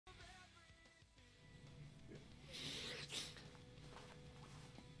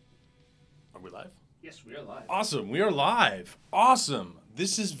Yes, we are live. Awesome. We are live. Awesome.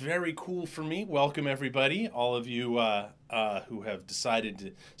 This is very cool for me. Welcome, everybody. All of you who have decided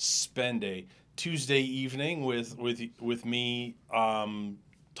to spend a Tuesday evening with me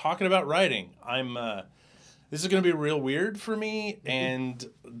talking about writing. This is going to be real weird for me, and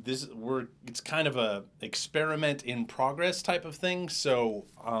it's kind of a experiment in progress type of thing. So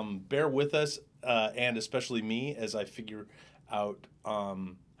bear with us, and especially me as I figure out how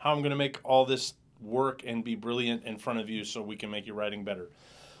I'm going to make all this work and be brilliant in front of you so we can make your writing better.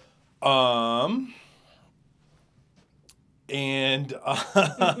 Um, and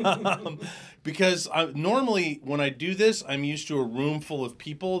because normally when I do this, I'm used to a room full of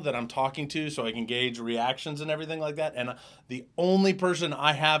people that I'm talking to so I can gauge reactions and everything like that. And the only person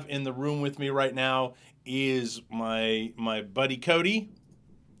I have in the room with me right now is my buddy Cody.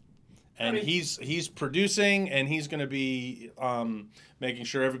 And he's producing, and he's going to be making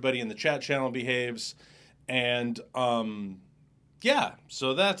sure everybody in the chat channel behaves. And yeah,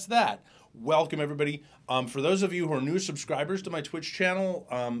 so that's that. Welcome, everybody. For those of you who are new subscribers to my Twitch channel,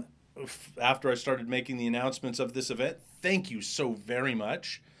 after I started making the announcements of this event, thank you so very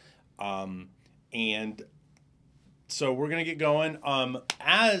much. And so we're going to get going.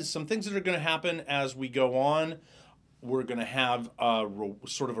 As some things that are going to happen as we go on, we're going to have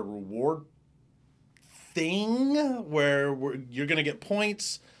sort of a reward thing where you're going to get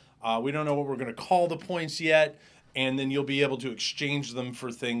points. We don't know what we're going to call the points yet. And then you'll be able to exchange them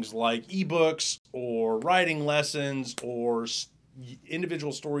for things like ebooks or writing lessons or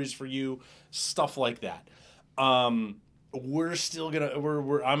individual stories for you, stuff like that. We're still going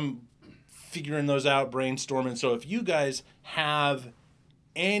to, I'm figuring those out, brainstorming. So if you guys have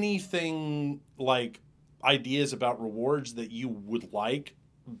anything like ideas about rewards that you would like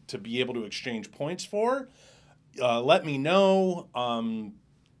to be able to exchange points for, let me know.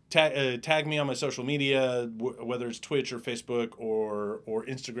 Tag me on my social media, whether it's Twitch or Facebook or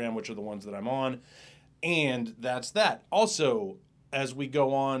Instagram, which are the ones that I'm on. And that's that. Also, as we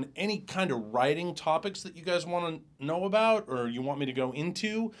go on, any kind of writing topics that you guys want to know about or you want me to go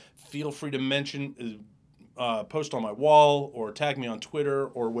into, feel free to mention, post on my wall or tag me on Twitter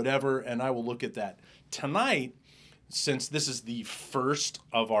or whatever, and I will look at that. Tonight, since this is the first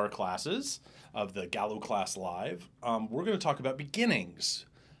of our classes of the Gallowclass Live, we're going to talk about beginnings.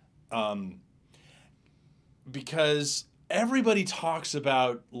 Because everybody talks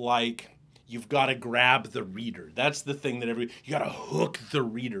about, like, you've got to grab the reader. That's the thing that you got to hook the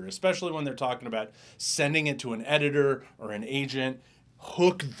reader, especially when they're talking about sending it to an editor or an agent.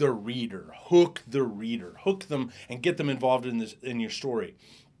 Hook the reader, hook them and get them involved in your story.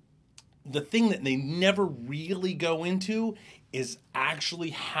 The thing that they never really go into is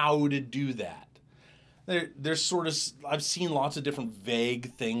actually how to do that. There's sort of, I've seen lots of different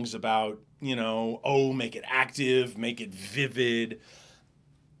vague things about, make it active, make it vivid.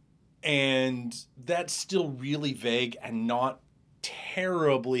 And that's still really vague and not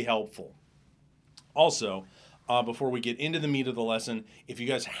terribly helpful. Also, before we get into the meat of the lesson, if you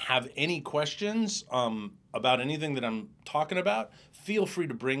guys have any questions about anything that I'm talking about, feel free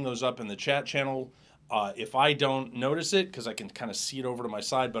to bring those up in the chat channel. If I don't notice it, because I can kind of see it over to my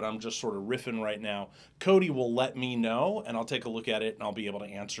side, but I'm just sort of riffing right now, Cody will let me know, and I'll take a look at it, and I'll be able to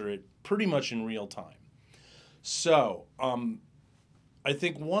answer it pretty much in real time. So, I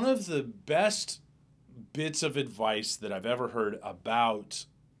think one of the best bits of advice that I've ever heard about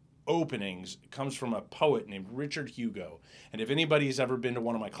openings comes from a poet named Richard Hugo. And if anybody's ever been to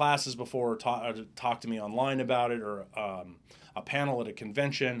one of my classes before or talked to me online about it or a panel at a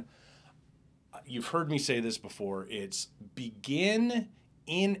convention, you've heard me say this before. It's begin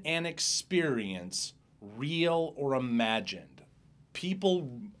in an experience, real or imagined.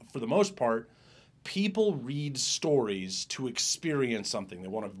 People, for the most part, people read stories to experience something. They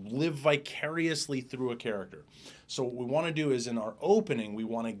want to live vicariously through a character. So what we want to do is in our opening, we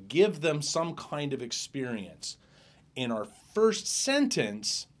want to give them some kind of experience. In our first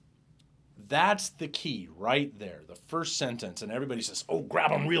sentence, that's the key right there, the first sentence. And everybody says, oh,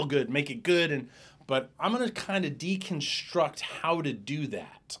 grab them real good, make it good. But I'm going to kind of deconstruct how to do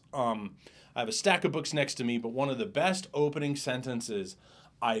that. I have a stack of books next to me, but one of the best opening sentences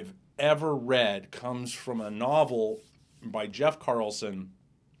I've ever read comes from a novel by Jeff Carlson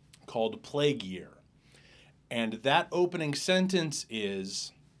called Plague Year. And that opening sentence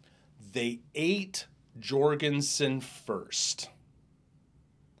is, they ate Jorgensen first.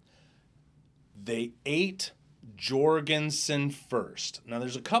 They ate Jorgensen first. Now,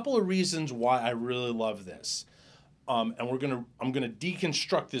 there's a couple of reasons why I really love this. And I'm gonna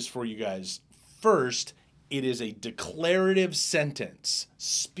deconstruct this for you guys. First, It is a declarative sentence,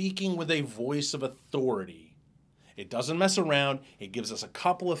 speaking with a voice of authority. It doesn't mess around. It gives us a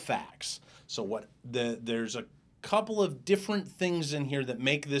couple of facts. So there's a couple of different things in here that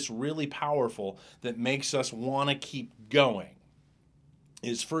make this really powerful, that makes us want to keep going.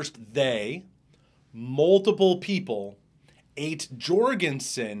 Is first, multiple people, ate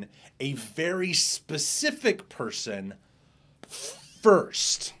Jorgensen, a very specific person,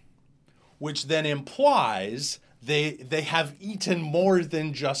 first, which then implies they have eaten more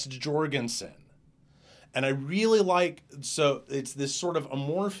than just Jorgensen. And I really like, so it's this sort of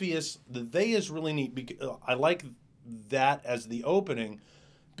amorphous, the they is really neat. Because I like that as the opening,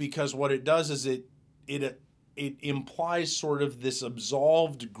 because what it does is it implies sort of this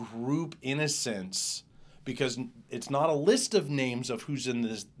absolved group innocence, because it's not a list of names of who's in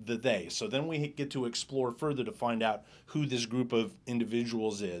the they. So then we get to explore further to find out who this group of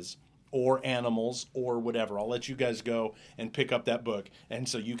individuals is, or animals, or whatever. I'll let you guys go and pick up that book, and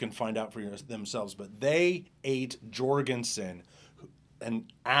so you can find out for themselves. But they ate Jorgensen,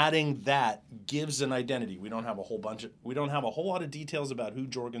 and adding that gives an identity. We don't have a whole lot of details about who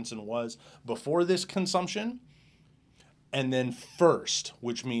Jorgensen was before this consumption. And then first,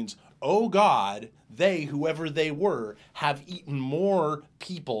 which means, oh God, they, whoever they were, have eaten more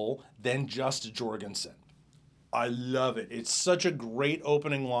people than just Jorgensen. I love it. It's such a great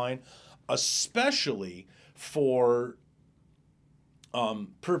opening line, especially for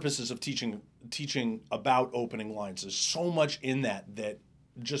purposes of teaching about opening lines. There's so much in that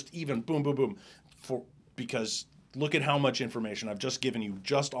just even boom, boom, boom, because look at how much information I've just given you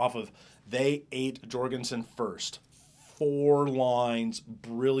just off of they ate Jorgensen first. 4 lines,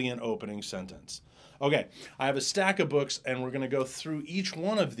 brilliant opening sentence. Okay, I have a stack of books, and we're going to go through each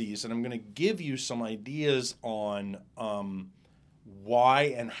one of these, and I'm going to give you some ideas on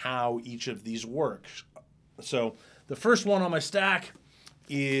why and how each of these work. So the first one on my stack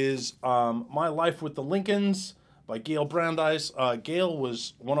is My Life with the Lincolns by Gail Brandeis. Gail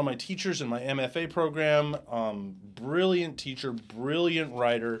was one of my teachers in my MFA program. Brilliant teacher, brilliant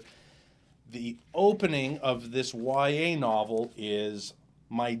writer. The opening of this YA novel is,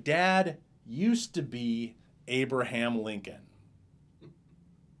 my dad used to be Abraham Lincoln.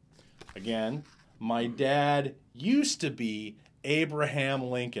 Again, my dad used to be Abraham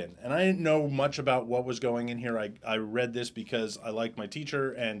Lincoln. And I didn't know much about what was going in here. I read this because I liked my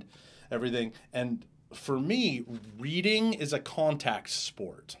teacher and everything. And for me, reading is a contact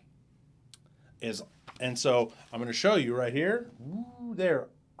sport. And so I'm going to show you right here. Ooh, there.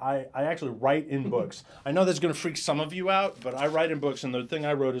 I actually write in books. I know that's going to freak some of you out, but I write in books, and the thing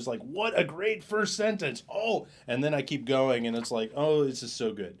I wrote is like, what a great first sentence. Oh, and then I keep going, and it's like, oh, this is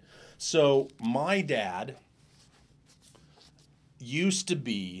so good. So my dad used to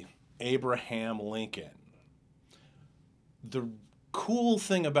be Abraham Lincoln. The cool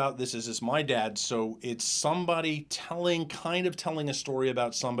thing about this is it's my dad, so it's somebody kind of telling a story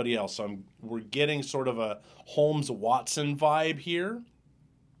about somebody else. So we're getting sort of a Holmes-Watson vibe here.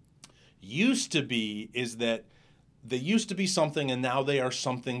 Used to be is that they used to be something and now they are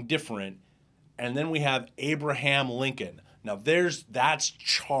something different. And then we have Abraham Lincoln. Now that's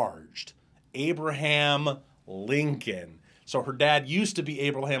charged. Abraham Lincoln. So her dad used to be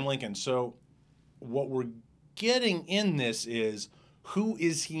Abraham Lincoln. So what we're getting in this is, who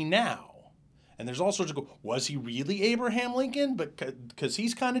is he now? And there's all sorts of, was he really Abraham Lincoln? But because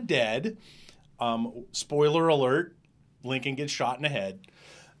he's kind of dead. Spoiler alert, Lincoln gets shot in the head.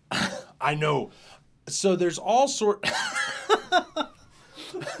 I know. So there's all sort.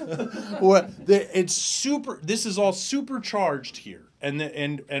 This is all supercharged here,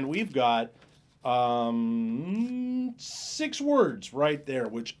 and we've got 6 words right there,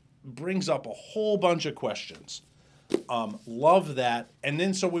 which brings up a whole bunch of questions. Love that. And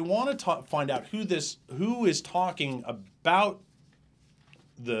then so we want to find out who is talking about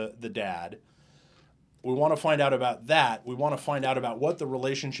the dad. We want to find out about that. We want to find out about what the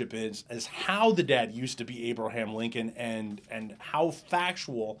relationship is, as how the dad used to be Abraham Lincoln, and how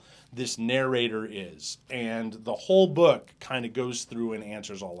factual this narrator is. And the whole book kind of goes through and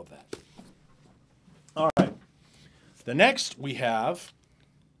answers all of that. All right. The next we have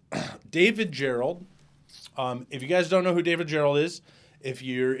David Gerrold. If you guys don't know who David Gerrold is, if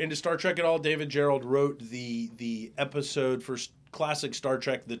you're into Star Trek at all, David Gerrold wrote the episode for classic Star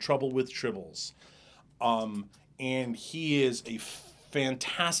Trek, The Trouble with Tribbles. And he is a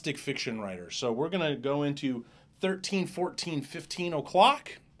fantastic fiction writer. So we're going to go into 13, 14, 15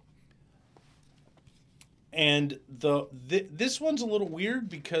 o'clock. And this one's a little weird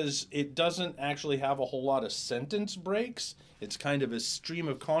because it doesn't actually have a whole lot of sentence breaks. It's kind of a stream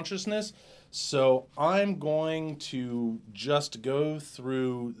of consciousness. So I'm going to just go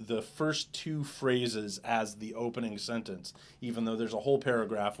through the first two phrases as the opening sentence, even though there's a whole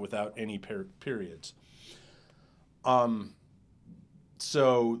paragraph without any periods.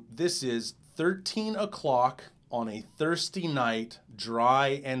 So this is 13 o'clock on a thirsty night,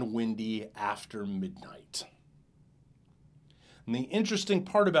 dry and windy after midnight. And the interesting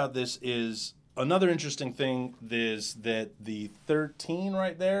part about this is, another interesting thing is that the 13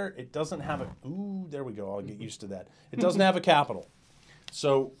 right there, it doesn't have a, ooh, there we go, I'll get used to that. It doesn't have a capital.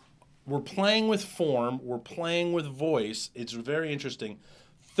 So we're playing with form, we're playing with voice. It's very interesting.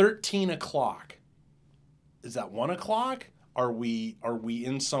 13 o'clock. Is that 1 o'clock? Are we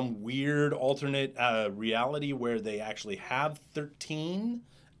in some weird alternate reality where they actually have 13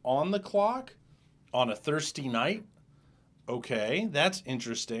 on the clock on a thirsty night? Okay, that's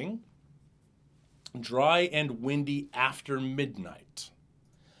interesting. Dry and windy after midnight.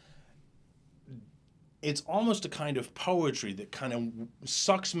 It's almost a kind of poetry that kind of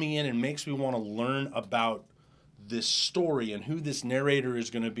sucks me in and makes me want to learn about this story and who this narrator is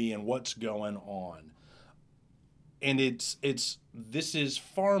going to be and what's going on. And this is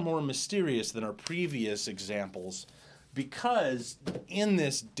far more mysterious than our previous examples, because in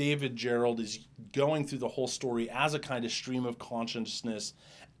this, David Gerald is going through the whole story as a kind of stream of consciousness,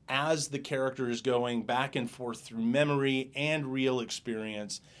 as the character is going back and forth through memory and real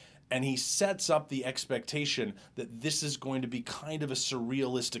experience. And he sets up the expectation that this is going to be kind of a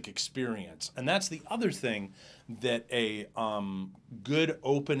surrealistic experience. And that's the other thing that a good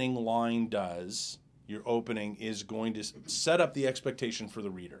opening line does. Your opening is going to set up the expectation for the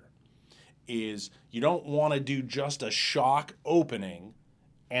reader. Is you don't want to do just a shock opening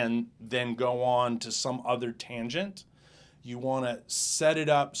and then go on to some other tangent. You want to set it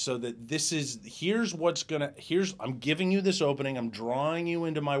up so that I'm giving you this opening, I'm drawing you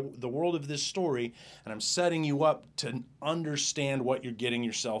into the world of this story, and I'm setting you up to understand what you're getting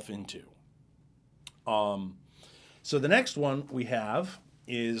yourself into. So the next one we have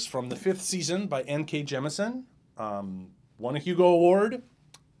is from the 5th season by N.K. Jemisin. Won a Hugo Award.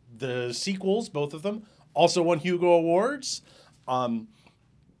 The sequels, both of them, also won Hugo Awards.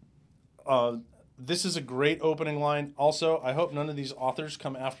 This is a great opening line. Also, I hope none of these authors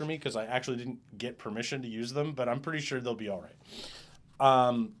come after me because I actually didn't get permission to use them, but I'm pretty sure they'll be all right.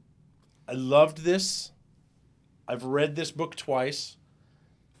 I loved this. I've read this book twice.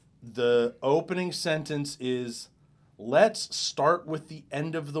 The opening sentence is, "Let's start with the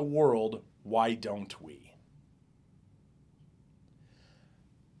end of the world. Why don't we?"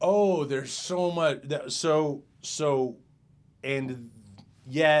 Oh, there's so much. And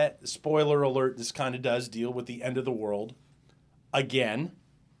yeah, spoiler alert, this kind of does deal with the end of the world again.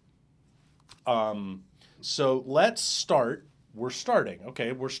 So let's start. We're starting.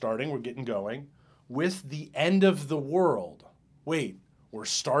 Okay, we're starting. We're getting going with the end of the world. Wait, we're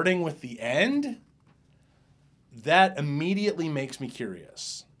starting with the end? That immediately makes me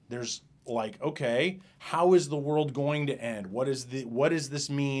curious. There's like, okay, how is the world going to end? What does this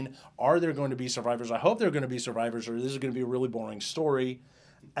mean? Are there going to be survivors? I hope there are going to be survivors, or this is going to be a really boring story.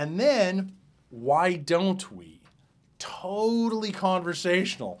 And then, why don't we? Totally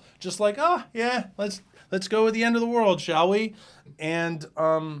conversational. Just like, oh yeah, let's go with the end of the world, shall we? And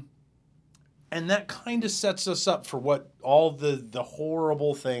that kind of sets us up for what all the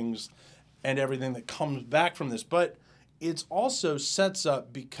horrible things and everything that comes back from this. But it also sets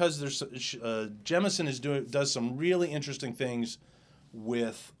up, because there's Jemisin does some really interesting things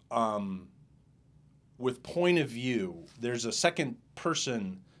with point of view. There's a second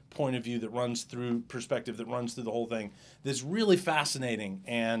person point of view perspective that runs through the whole thing. That's really fascinating,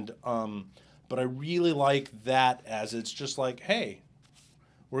 and but I really like that, as it's just like, hey,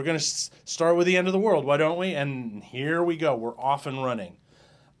 we're gonna start with the end of the world, why don't we? And here we go, we're off and running.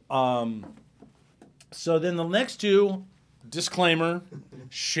 So then the next two, disclaimer,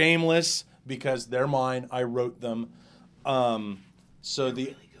 shameless, because they're mine. I wrote them. Really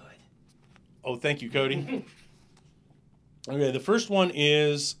good. Oh, thank you, Cody. Okay, the first one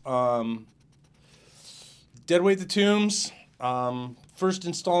is Deadweight the Tombs. First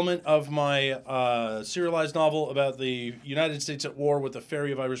installment of my serialized novel about the United States at war with the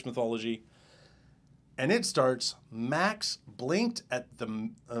fairy of Irish mythology. And it starts, Max blinked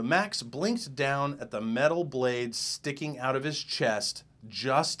down at the metal blade sticking out of his chest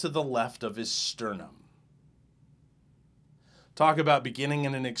just to the left of his sternum. Talk about beginning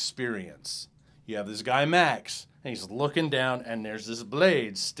in an experience. You have this guy, Max, and he's looking down, and there's this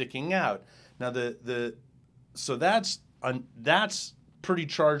blade sticking out. Now, so that's pretty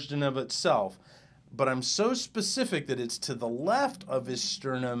charged in of itself. but I'm so specific that it's to the left of his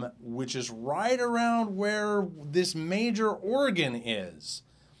sternum, which is right around where this major organ is.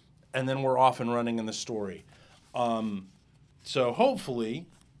 And then we're off and running in the story. So hopefully,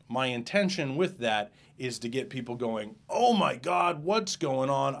 my intention with that is to get people going, oh my God, what's going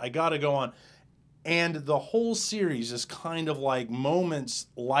on? I got to go on. And the whole series is kind of like moments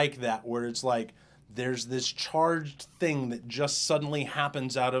like that, where it's like there's this charged thing that just suddenly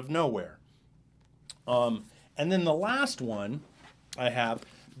happens out of nowhere. And then the last one I have,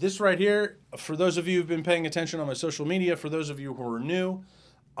 this right here, for those of you who've been paying attention on my social media, for those of you who are new,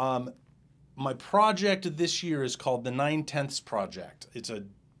 my project this year is called the 9/10ths Project. It's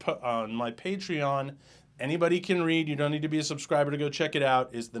on my Patreon. Anybody can read. You don't need to be a subscriber to go check it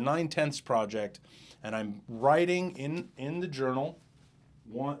out. Is the 9/10ths Project, and I'm writing in the journal.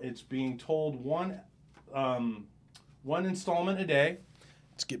 It's being told one installment a day.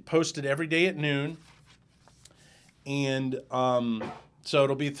 It's get posted every day at noon, and so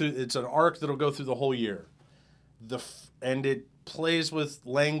it'll be through. It's an arc that'll go through the whole year. And it plays with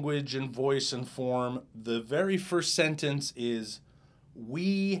language and voice and form. The very first sentence is,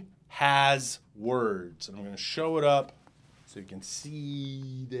 "We has words." And I'm going to show it up so you can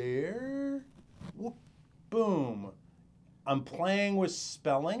see there. Whoop, boom. I'm playing with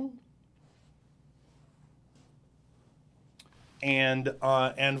spelling and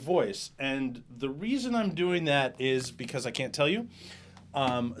voice. And the reason I'm doing that is because I can't tell you.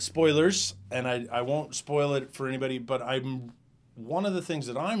 Spoilers, and I won't spoil it for anybody, but one of the things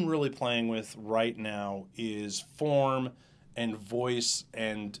that I'm really playing with right now is form and voice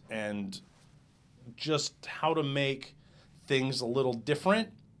and just how to make things a little different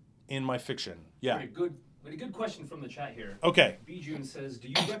in my fiction. Yeah. Very good question from the chat here. Okay. B. June says, do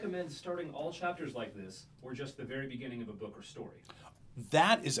you recommend starting all chapters like this, or just the very beginning of a book or story?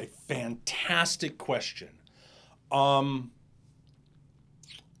 That is a fantastic question.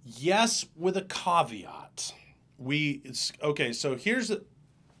 Yes, with a caveat. Okay, so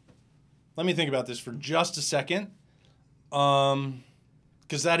let me think about this for just a second.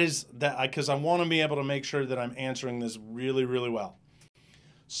 Because I want to be able to make sure that I'm answering this really, really well.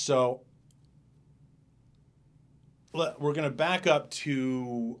 So we're going to back up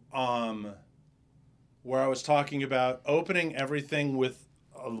to where I was talking about opening everything with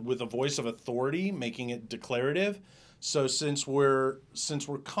a voice of authority, making it declarative. So since we're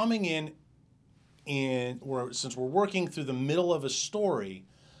coming since we're working through the middle of a story,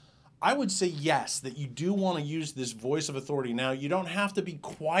 I would say yes, that you do want to use this voice of authority. Now, you don't have to be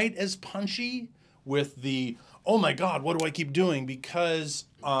quite as punchy with the, oh my God, what do I keep doing? Because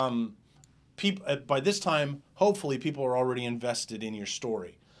people, by this time, hopefully people are already invested in your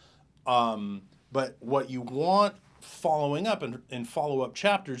story. But what you want following up in follow-up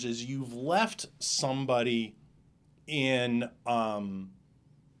chapters is you've left somebody in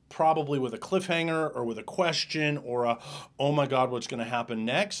probably with a cliffhanger or with a question or a, oh my God, what's going to happen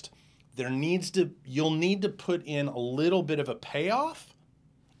next? You'll need to put in a little bit of a payoff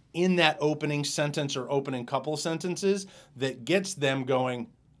in that opening sentence or opening couple sentences that gets them going,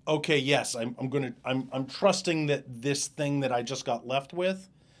 okay, yes, I'm trusting that this thing that I just got left with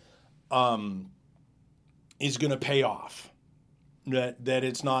is going to pay off. That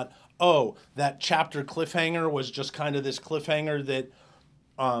it's not, oh, that chapter cliffhanger was just kind of this cliffhanger that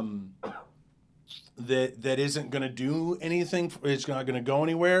that isn't going to do anything. It's not going to go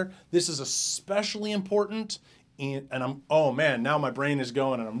anywhere. This is especially important. Oh man, now my brain is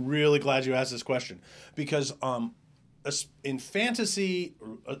going, and I'm really glad you asked this question because in fantasy,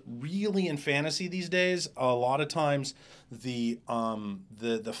 really in fantasy these days, a lot of times the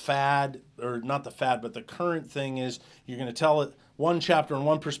fad, or not the fad, but the current thing is you're going to tell it one chapter in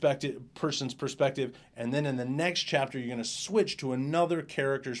one person's perspective, and then in the next chapter you're going to switch to another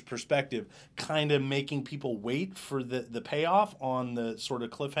character's perspective, kind of making people wait for the payoff on the sort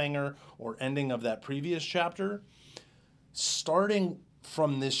of cliffhanger or ending of that previous chapter. Starting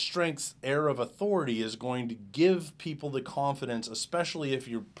from this strength, air of authority is going to give people the confidence, especially if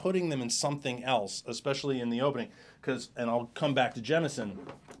you're putting them in something else, especially in the opening. And I'll come back to Jemison.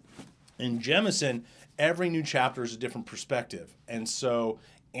 In Jemison, every new chapter is a different perspective. And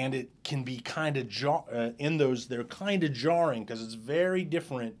it can be kind of, they're kind of jarring because it's very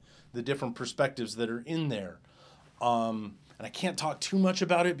different, the different perspectives that are in there. And I can't talk too much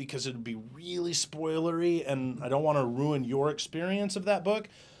about it because it would be really spoilery, and I don't want to ruin your experience of that book.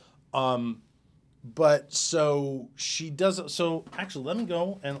 But so she doesn't. So actually, let me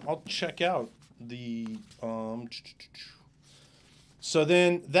go and I'll check out the. So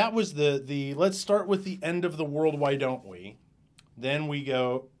then that was the. Let's start with the end of the world. Why don't we? Then we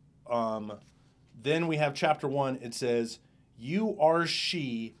go. then we have chapter 1. It says, you are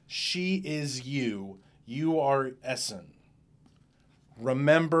she is you are Essen.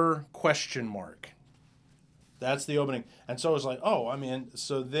 Remember, question mark. That's the opening. And so it's like, oh, I'm in.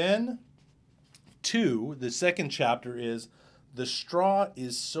 So then 2, the second chapter is, the straw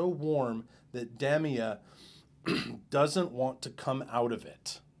is so warm that Damia doesn't want to come out of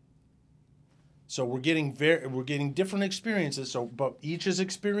it. So we're getting different experiences. So, but each is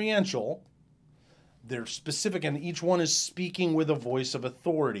experiential. They're specific, and each one is speaking with a voice of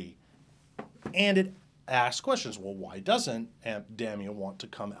authority. And it asks questions. Well, why doesn't Damia want to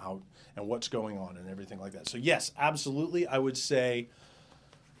come out, and what's going on, and everything like that? So yes, absolutely, I would say,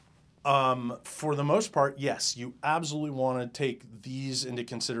 for the most part, yes, you absolutely want to take these into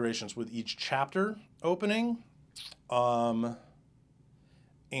considerations with each chapter opening. Yeah,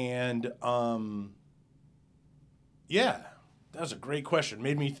 that was a great question.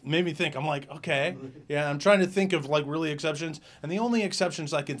 Made me think. I'm like, okay, yeah, I'm trying to think of like really exceptions, and the only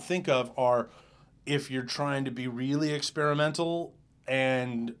exceptions I can think of are if you're trying to be really experimental,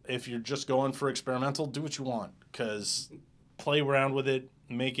 and if you're just going for experimental, do what you want, because play around with it,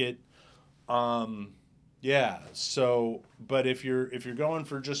 make it. Yeah. So, but if you're going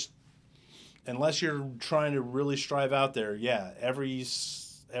for just, unless you're trying to really strive out there, yeah, every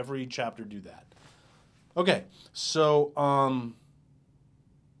chapter do that. Okay, so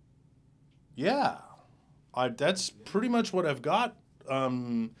yeah, that's pretty much what I've got.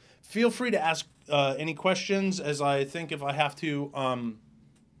 Feel free to ask any questions as I think if I have to.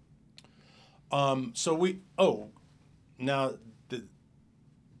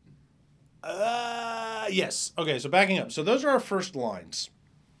 Yes. Okay, so backing up. So those are our first lines,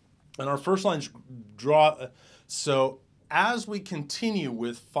 and our first lines draw. So as we continue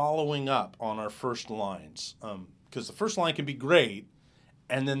with following up on our first lines, because the first line can be great,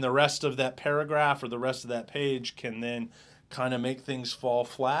 and then the rest of that paragraph or the rest of that page can then kind of make things fall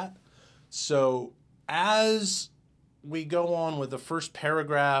flat. So as we go on with the first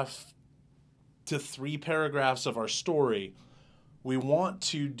paragraph to 3 paragraphs of our story, we want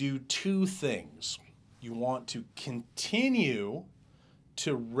to do 2 things. You want to continue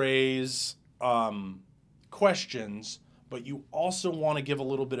to raise questions, but you also want to give a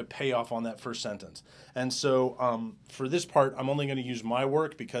little bit of payoff on that first sentence. And so for this part, I'm only going to use my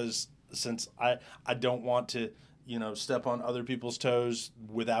work, because since I don't want to, step on other people's toes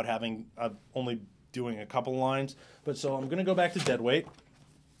without having only doing a couple lines. But so I'm going to go back to Deadweight.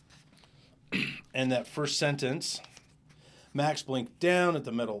 And that first sentence, Max blinked down at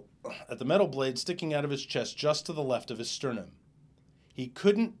the metal blade sticking out of his chest just to the left of his sternum. He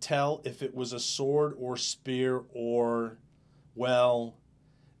couldn't tell if it was a sword or spear or, well,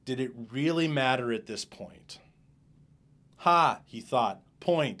 did it really matter at this point? Ha, he thought.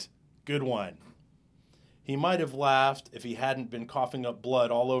 Point. Good one. He might have laughed if he hadn't been coughing up blood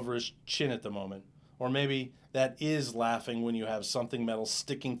all over his chin at the moment. Or maybe that is laughing when you have something metal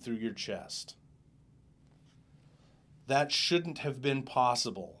sticking through your chest. That shouldn't have been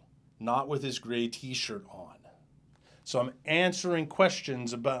possible, not with his gray t-shirt on. So I'm answering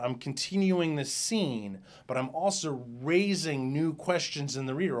questions about, I'm continuing the scene, but I'm also raising new questions in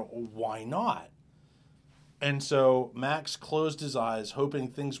the reader. Why not? And so Max closed his eyes, hoping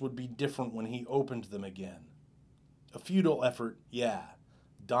things would be different when he opened them again. A futile effort, yeah.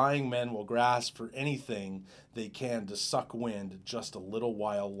 Dying men will grasp for anything they can to suck wind just a little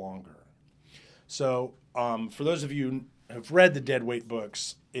while longer. So for those of you who have read the Deadweight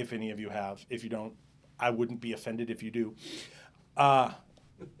books, if any of you have, if you don't, I wouldn't be offended if you do.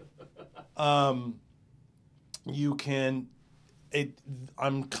 You can,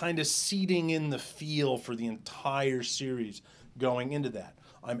 I'm kind of seeding in the feel for the entire series going into that.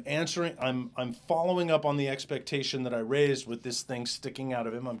 I'm following up on the expectation that I raised with this thing sticking out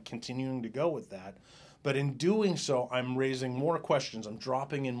of him. I'm continuing to go with that. But in doing so, I'm raising more questions. I'm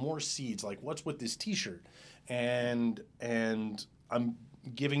dropping in more seeds, like what's with this t-shirt? And I'm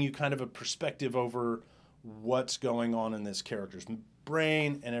giving you kind of a perspective over what's going on in this character's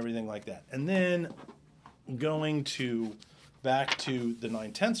brain and everything like that. And then going back to the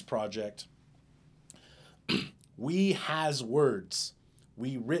 9/10ths project, we has words.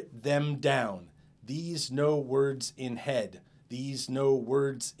 We writ them down. These no words in head. These no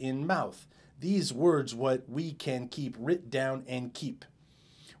words in mouth. These words what we can keep writ down and keep.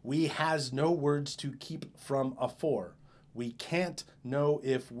 We has no words to keep from afore. We can't know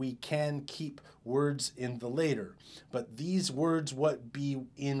if we can keep words in the later, but these words what be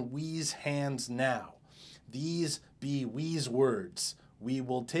in we's hands now. These be we's words. We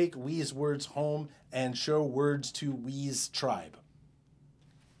will take we's words home and show words to we's tribe.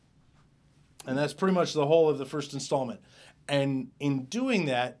 And that's pretty much the whole of the first installment. And in doing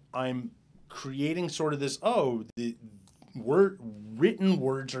that, I'm creating sort of this, the written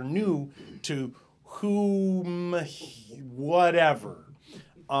words are new to whom, whatever.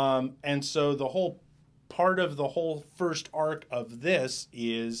 And so the whole part of the whole first arc of this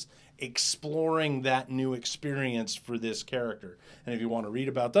is exploring that new experience for this character. And if you want to read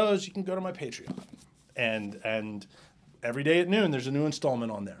about those, you can go to my Patreon. And every day at noon, there's a new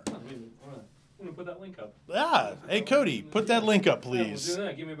installment on there. I'm going to put that link up. Ah, hey, Cody, put that link up, please. Yeah, we'll do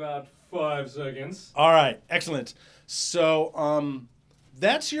that. Give me about 5 seconds. All right, excellent. So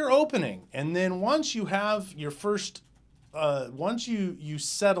that's your opening. And then once you have your first, once you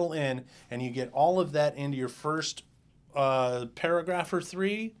settle in and you get all of that into your first paragraph or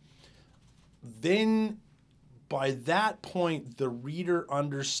 3, then by that point, the reader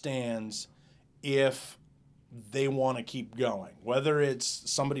understands if they want to keep going, whether it's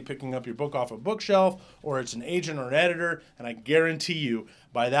somebody picking up your book off a bookshelf or it's an agent or an editor. And I guarantee you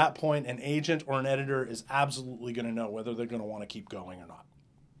by that point, an agent or an editor is absolutely going to know whether they're going to want to keep going or not.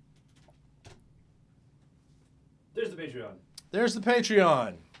 There's the Patreon. There's the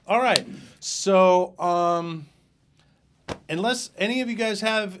Patreon. All right. So, unless any of you guys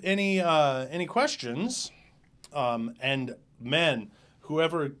have any questions, and men, who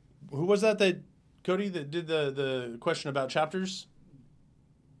was that Cody, that did the question about chapters?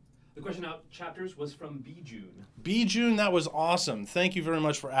 The question about chapters was from B. June. B. June, that was awesome. Thank you very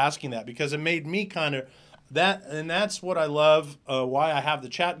much for asking that, because it made me kind of and that's what I love, why I have the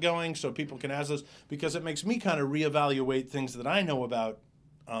chat going, so people can ask us, because it makes me kind of reevaluate things that I know about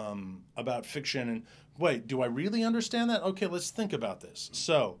fiction. And wait, do I really understand that? Okay, let's think about this.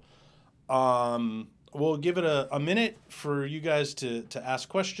 So, we'll give it a minute for you guys to ask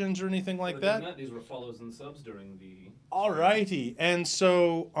questions or anything like that. These were follows and subs during the... Alrighty. And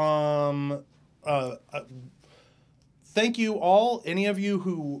so, thank you all, any of you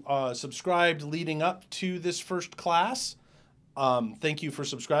who subscribed leading up to this first class. Thank you for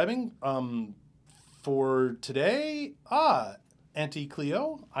subscribing. For today, Auntie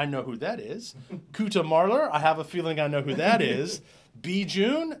Cleo, I know who that is. Kuta Marler, I have a feeling I know who that is. B.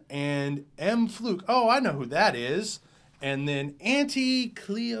 June and M. Fluke. Oh, I know who that is. And then Auntie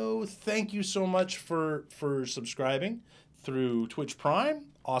Cleo, thank you so much for subscribing through Twitch Prime.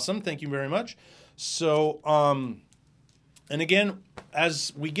 Awesome. Thank you very much. So, and again,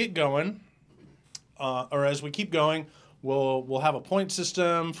 as we get going, or as we keep going, we'll have a point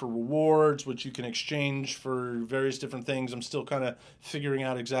system for rewards, which you can exchange for various different things. I'm still kind of figuring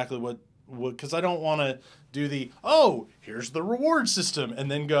out exactly what because I don't want to do here's the reward system,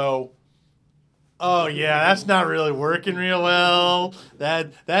 and then go, oh yeah, that's not really working real well.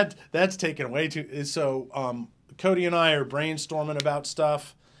 That's taken away too. So Cody and I are brainstorming about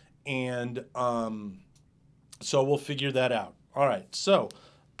stuff, and so we'll figure that out. All right. So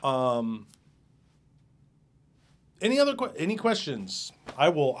any questions? I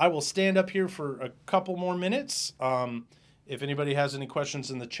will stand up here for a couple more minutes. If anybody has any questions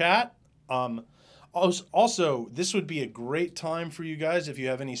in the chat. Also, this would be a great time for you guys if you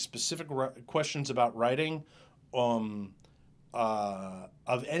have any specific questions about writing of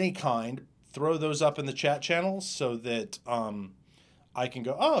any kind. Throw those up in the chat channels so that I can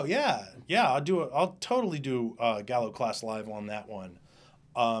go, oh, yeah, I'll totally do Gallowclass Live on that one.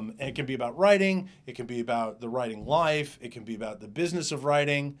 And it can be about writing. It can be about the writing life. It can be about the business of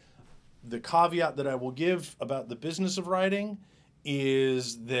writing. The caveat that I will give about the business of writing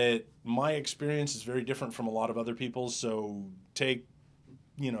is that my experience is very different from a lot of other people's. So don't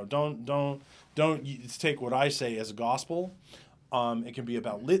take what I say as gospel. It can be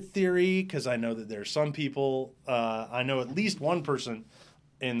about lit theory, because I know that there's some people, I know at least one person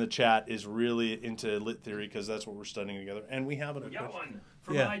in the chat is really into lit theory, because that's what we're studying together. And we have it. We got one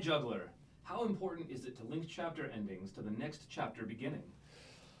from My Juggler. How important is it to link chapter endings to the next chapter beginning?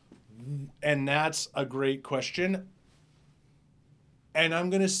 And that's a great question. And I'm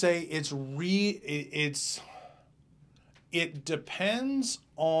going to say it depends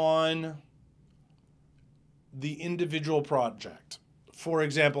on the individual project. For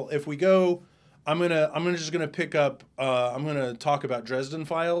example, if we go, I'm just gonna pick up. I'm gonna talk about Dresden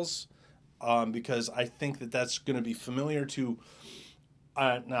Files, because I think that's gonna be familiar to,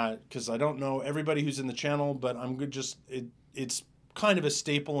 because I don't know everybody who's in the channel, but I'm good. It's kind of a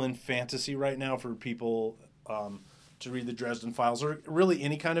staple in fantasy right now for people to read the Dresden Files, or really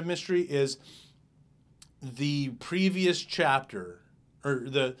any kind of mystery. Is the previous chapter, or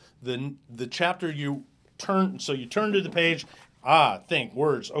the chapter you turn. So you turn to the page. Think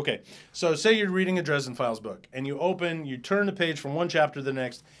words. Okay. So say you're reading a Dresden Files book, and you turn the page from one chapter to the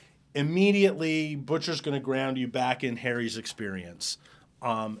next. immediately Butcher's going to ground you back in Harry's experience,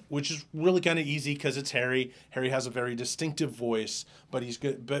 which is really kind of easy because it's Harry. Harry has a very distinctive voice, but he's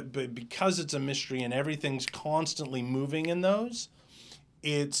good. But because it's a mystery and everything's constantly moving in those,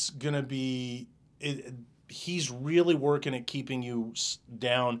 it's going to be. He's really working at keeping you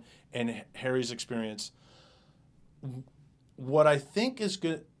down in Harry's experience. What I think is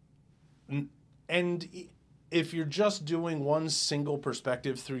good, and if you're just doing one single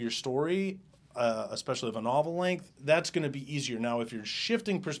perspective through your story, especially of a novel length, that's going to be easier. Now, if you're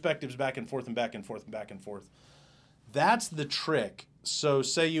shifting perspectives back and forth and back and forth and back and forth, that's the trick. So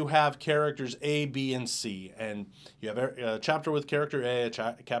say you have characters A, B, and C, and you have a chapter with character A, a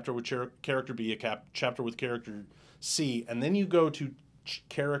chapter with character B, chapter with character C, and then you go to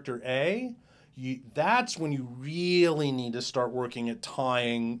character A, that's when you really need to start working at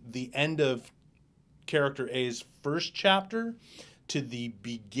tying the end of character A's first chapter to the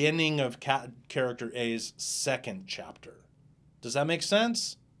beginning of character A's second chapter. Does that make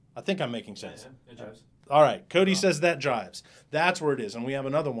sense? I think I'm making sense. Yeah, it jives. All right, Cody says that jives. That's where it is, and we have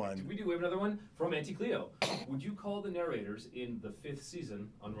another one. We have another one from Auntie Cleo. Would you call the narrators in the 5th season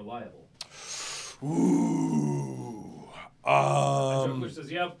unreliable? Ooh. Juggler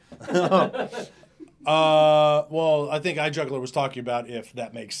says yep. Well, I think iJuggler was talking about if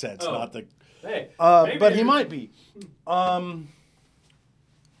that makes sense, not the. Hey, but he might be.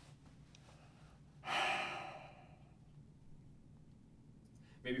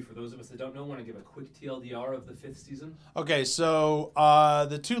 Maybe for those of us that don't know, want to give a quick TLDR of the 5th season? Okay, so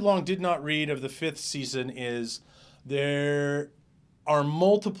the too long did not read of the 5th season is there are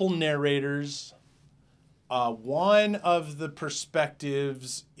multiple narrators. One of the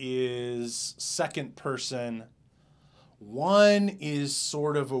perspectives is second person. One is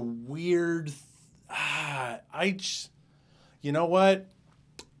sort of a weird. You know what?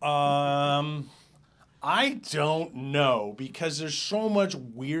 I don't know because there's so much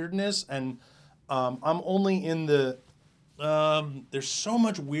weirdness, and I'm only in the. There's so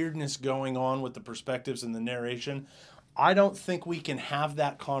much weirdness going on with the perspectives and the narration. I don't think we can have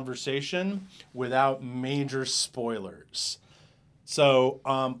that conversation without major spoilers. So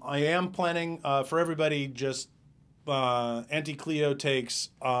I am planning for everybody. Just Auntie Cleo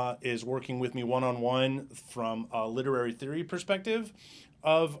is working with me one-on-one from a literary theory perspective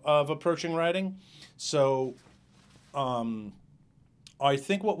of approaching writing. So I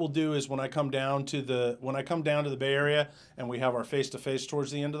think what we'll do is when I come down to the Bay Area and we have our face-to-face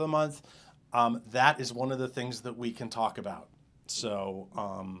towards the end of the month, that is one of the things that we can talk about. So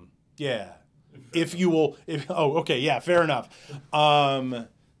yeah, if you will, fair enough.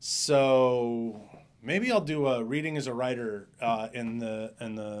 So maybe I'll do a reading as a writer in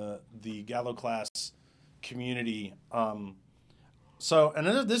the Gallowclass community. So,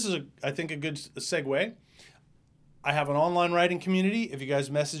 and this is, I think, a good segue. I have an online writing community. If you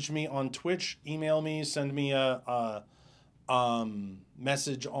guys message me on Twitch, email me, send me a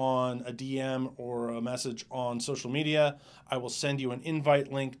message on a DM or a message on social media, I will send you an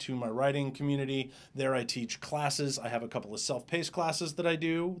invite link to my writing community. There I teach classes. I have a couple of self-paced classes that I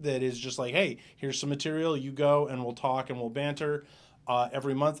do that is just like, hey, here's some material. You go and we'll talk and we'll banter.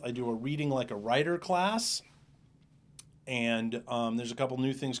 Every month I do a reading like a writer class. And there's a couple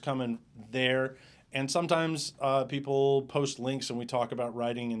new things coming there. And sometimes people post links and we talk about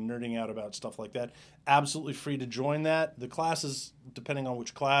writing and nerding out about stuff like that. Absolutely free to join that. The classes, depending on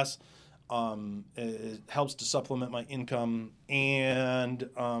which class, it helps to supplement my income. And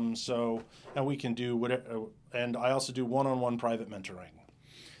and we can do whatever. And I also do one-on-one private mentoring.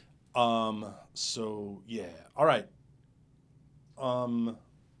 So, yeah. All right.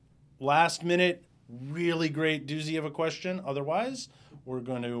 Last minute. Really great doozy of a question. Otherwise, we're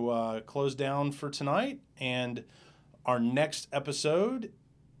going to close down for tonight. And our next episode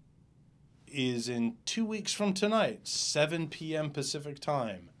is in 2 weeks from tonight, 7 p.m. Pacific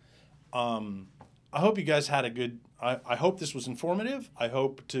time. I hope you guys had a good... I hope this was informative. I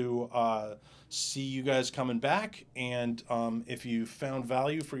hope to see you guys coming back. And if you found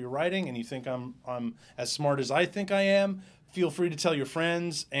value for your writing and you think I'm as smart as I think I am, feel free to tell your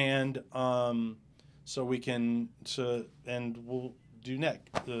friends. And... so we can, and we'll do next.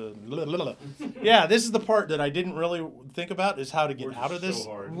 Yeah, this is the part that I didn't really think about is how to get out of this. So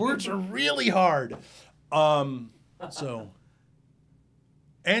hard. Words are really hard. So,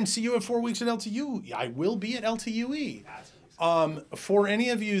 and see you in 4 weeks at LTU. I will be at LTUE. For any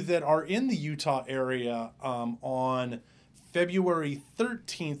of you that are in the Utah area, on February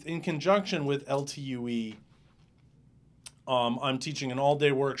 13th, in conjunction with LTUE, I'm teaching an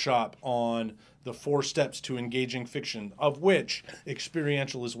all-day workshop on the 4 steps to engaging fiction, of which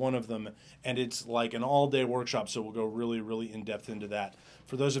experiential is one of them. And it's like an all-day workshop, so we'll go really, really in-depth into that.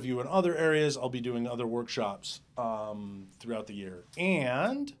 For those of you in other areas, I'll be doing other workshops throughout the year.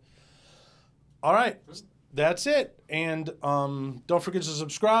 And, all right, that's it. And don't forget to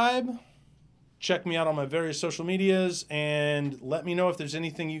subscribe. Check me out on my various social medias, and let me know if there's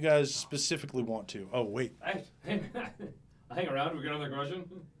anything you guys specifically want to. Oh, wait. Hang around. We got another question.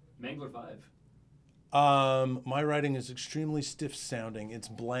 Mangler 5. My writing is extremely stiff sounding. It's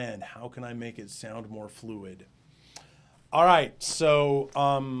bland. How can I make it sound more fluid? All right, so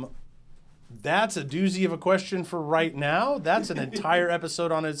that's a doozy of a question for right now. That's an entire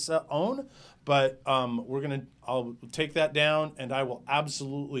episode on its own, but I'll take that down, and I will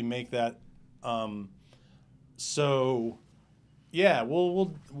absolutely make that. So yeah, I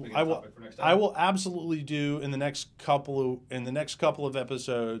will absolutely do in the next couple of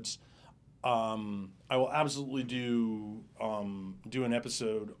episodes. I will absolutely do an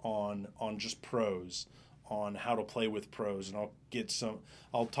episode on just prose, on how to play with prose, and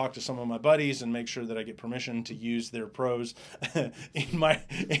I'll talk to some of my buddies and make sure that I get permission to use their prose in my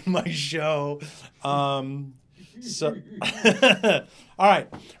show. So all right.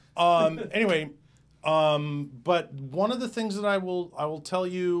 Anyway, but one of the things that I will tell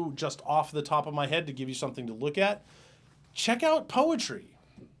you just off the top of my head to give you something to look at, check out poetry.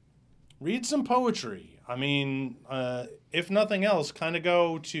 Read some poetry. I mean, if nothing else, kind of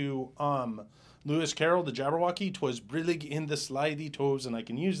go to Lewis Carroll, the Jabberwocky. 'Twas brillig in the slithy toves, and I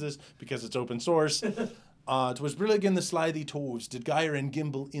can use this because it's open source. 'Twas brillig in the slithy toves, did gyre and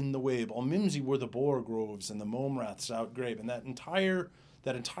gimble in the wabe. All mimsy were the boar groves, and the mome raths outgrabe. And that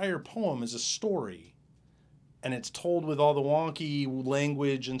entire poem is a story, and it's told with all the wonky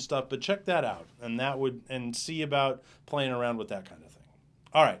language and stuff. But check that out, and see about playing around with that kind of thing.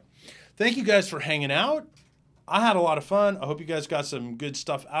 All right. Thank you guys for hanging out. I had a lot of fun. I hope you guys got some good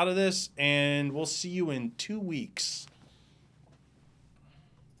stuff out of this, and we'll see you in 2 weeks.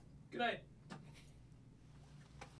 Good night.